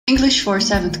English for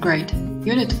 7th grade,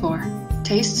 Unit 4,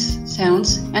 Tastes,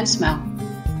 Sounds, and Smell.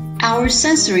 Our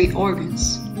sensory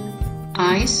organs: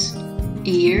 eyes,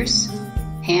 ears,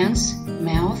 hands,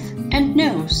 mouth, and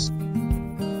nose.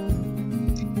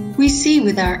 We see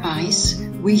with our eyes,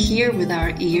 we hear with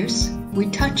our ears, we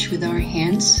touch with our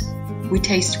hands, we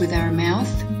taste with our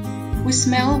mouth, we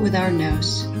smell with our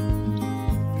nose.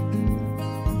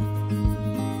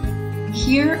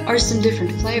 Here are some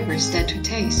different flavors that we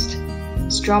taste.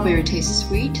 Strawberry tastes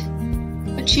sweet,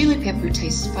 a chili pepper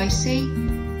tastes spicy,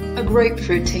 a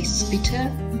grapefruit tastes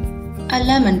bitter, a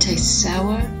lemon tastes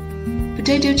sour,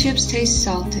 potato chips taste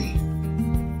salty.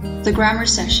 The grammar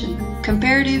session.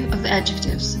 Comparative of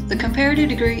adjectives. The comparative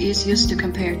degree is used to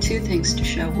compare two things to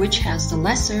show which has the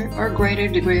lesser or greater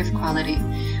degree of quality.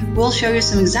 We'll show you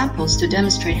some examples to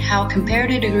demonstrate how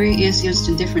comparative degree is used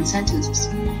in different sentences.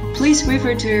 Please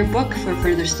refer to your book for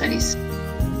further studies.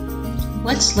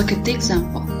 Let's look at the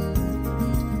example.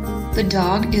 The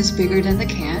dog is bigger than the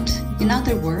cat. In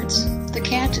other words, the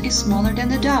cat is smaller than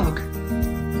the dog.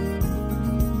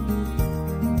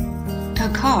 A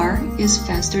car is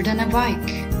faster than a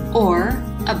bike, or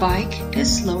a bike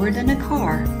is slower than a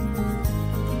car.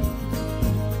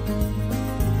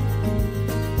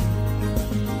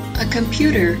 A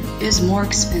computer is more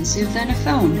expensive than a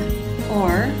phone,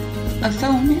 or a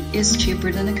phone is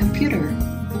cheaper than a computer.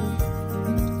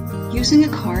 Using a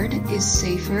card is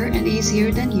safer and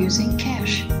easier than using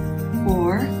cash,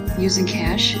 or using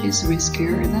cash is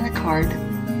riskier than a card.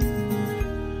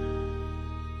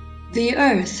 The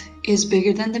Earth is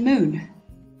bigger than the moon.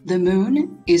 The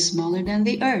moon is smaller than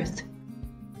the Earth.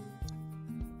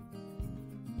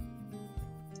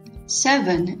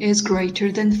 7 is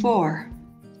greater than 4.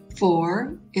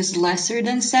 4 is lesser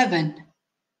than 7.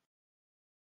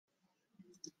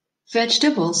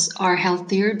 Vegetables are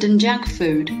healthier than junk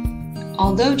food,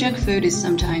 although junk food is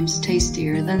sometimes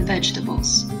tastier than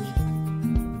vegetables.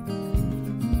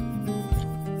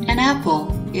 An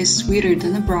apple is sweeter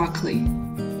than a broccoli.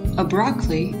 A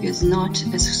broccoli is not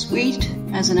as sweet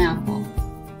as an apple.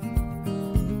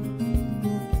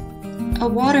 A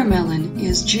watermelon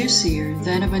is juicier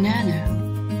than a banana.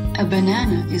 A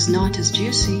banana is not as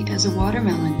juicy as a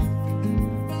watermelon.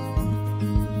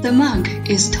 The mug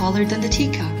is taller than the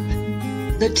teacup.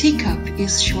 The teacup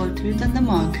is shorter than the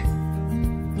mug.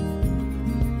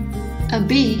 A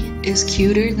bee is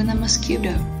cuter than a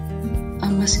mosquito. A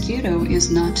mosquito is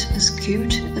not as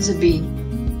cute as a bee.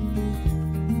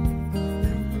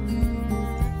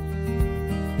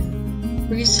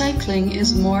 Recycling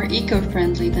is more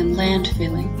eco-friendly than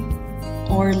landfilling,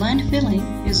 or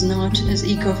landfilling is not as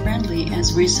eco-friendly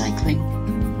as recycling.